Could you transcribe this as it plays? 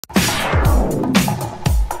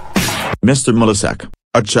Mr. Milasek,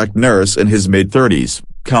 a Czech nurse in his mid-30s,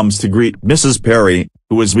 comes to greet Mrs. Perry,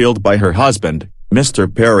 who is wheeled by her husband, Mr.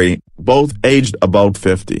 Perry, both aged about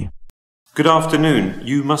 50. Good afternoon.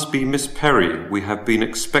 You must be Miss Perry. We have been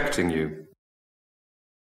expecting you.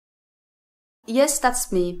 Yes,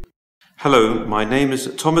 that's me. Hello, my name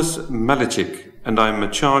is Thomas Malichik, and I'm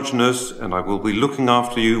a charge nurse, and I will be looking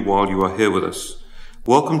after you while you are here with us.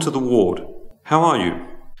 Welcome to the ward. How are you?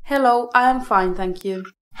 Hello, I am fine, thank you.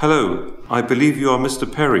 Hello, I believe you are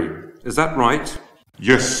Mr. Perry. Is that right?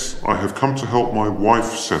 Yes, I have come to help my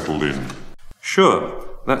wife settle in. Sure,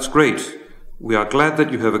 that's great. We are glad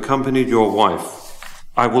that you have accompanied your wife.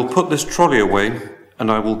 I will put this trolley away, and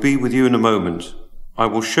I will be with you in a moment. I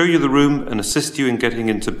will show you the room and assist you in getting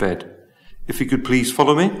into bed. If you could please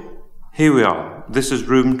follow me. Here we are. This is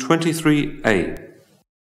room 23A.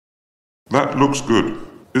 That looks good.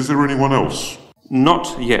 Is there anyone else?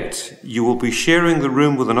 Not yet. You will be sharing the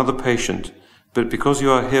room with another patient, but because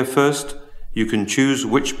you are here first, you can choose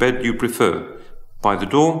which bed you prefer, by the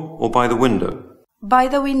door or by the window. By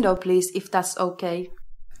the window, please, if that's okay.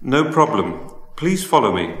 No problem. Please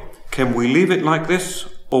follow me. Can we leave it like this,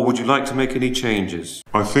 or would you like to make any changes?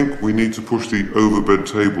 I think we need to push the overbed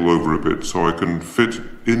table over a bit so I can fit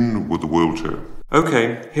in with the wheelchair.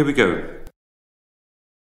 Okay, here we go.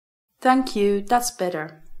 Thank you, that's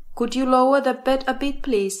better. Could you lower the bed a bit,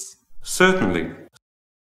 please? Certainly.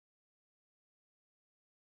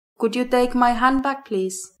 Could you take my hand back,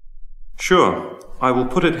 please? Sure. I will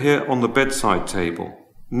put it here on the bedside table.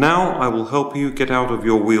 Now I will help you get out of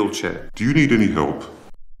your wheelchair. Do you need any help?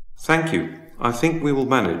 Thank you. I think we will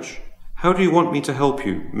manage. How do you want me to help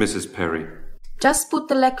you, Mrs. Perry? Just put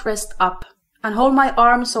the leg rest up and hold my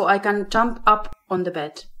arm so I can jump up on the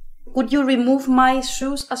bed. Could you remove my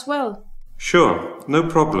shoes as well? Sure, no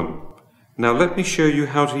problem. Now let me show you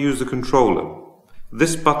how to use the controller.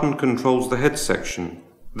 This button controls the head section.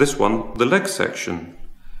 This one, the leg section.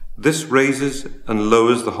 This raises and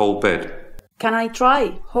lowers the whole bed. Can I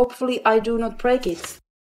try? Hopefully I do not break it.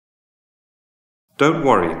 Don't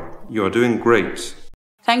worry, you are doing great.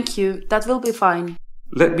 Thank you, that will be fine.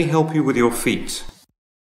 Let me help you with your feet.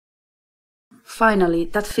 Finally,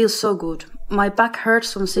 that feels so good. My back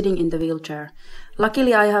hurts from sitting in the wheelchair.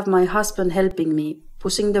 Luckily I have my husband helping me.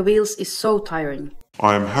 Pushing the wheels is so tiring.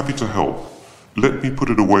 I am happy to help. Let me put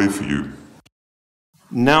it away for you.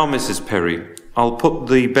 Now, Mrs. Perry, I'll put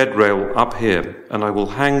the bed rail up here, and I will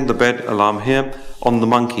hang the bed alarm here on the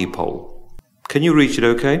monkey pole. Can you reach it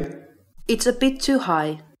okay? It's a bit too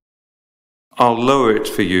high. I'll lower it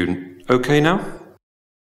for you. Okay now?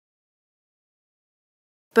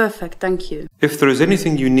 Perfect, thank you. If there is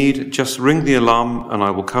anything you need, just ring the alarm and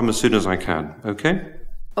I will come as soon as I can, okay?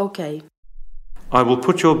 Okay. I will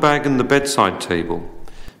put your bag in the bedside table.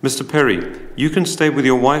 Mr. Perry, you can stay with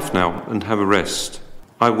your wife now and have a rest.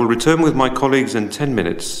 I will return with my colleagues in 10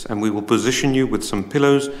 minutes and we will position you with some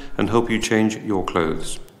pillows and help you change your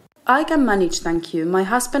clothes. I can manage, thank you. My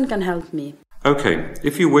husband can help me. Okay,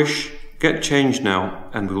 if you wish, get changed now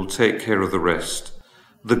and we will take care of the rest.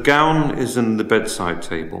 The gown is in the bedside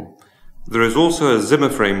table. There is also a Zimmer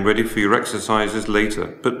frame ready for your exercises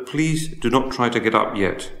later, but please do not try to get up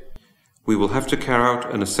yet. We will have to carry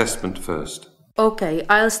out an assessment first. Okay,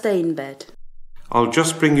 I'll stay in bed. I'll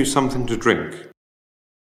just bring you something to drink.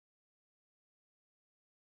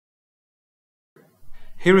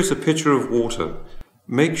 Here is a pitcher of water.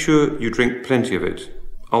 Make sure you drink plenty of it.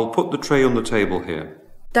 I'll put the tray on the table here.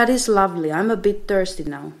 That is lovely. I'm a bit thirsty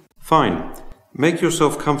now. Fine. Make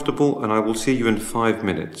yourself comfortable and I will see you in 5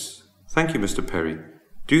 minutes. Thank you, Mr. Perry.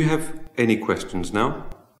 Do you have any questions now?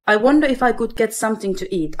 I wonder if I could get something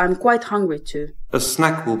to eat. I'm quite hungry too. A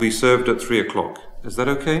snack will be served at 3 o'clock. Is that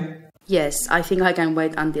okay? Yes, I think I can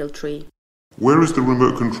wait until 3. Where is the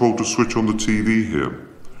remote control to switch on the TV here?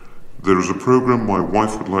 There is a program my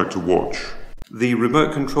wife would like to watch. The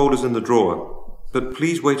remote control is in the drawer, but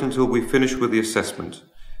please wait until we finish with the assessment.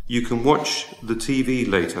 You can watch the TV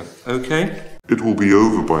later, okay? It will be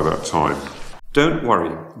over by that time. Don't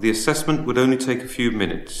worry, the assessment would only take a few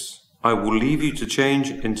minutes. I will leave you to change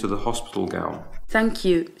into the hospital gown. Thank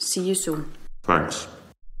you. See you soon. Thanks.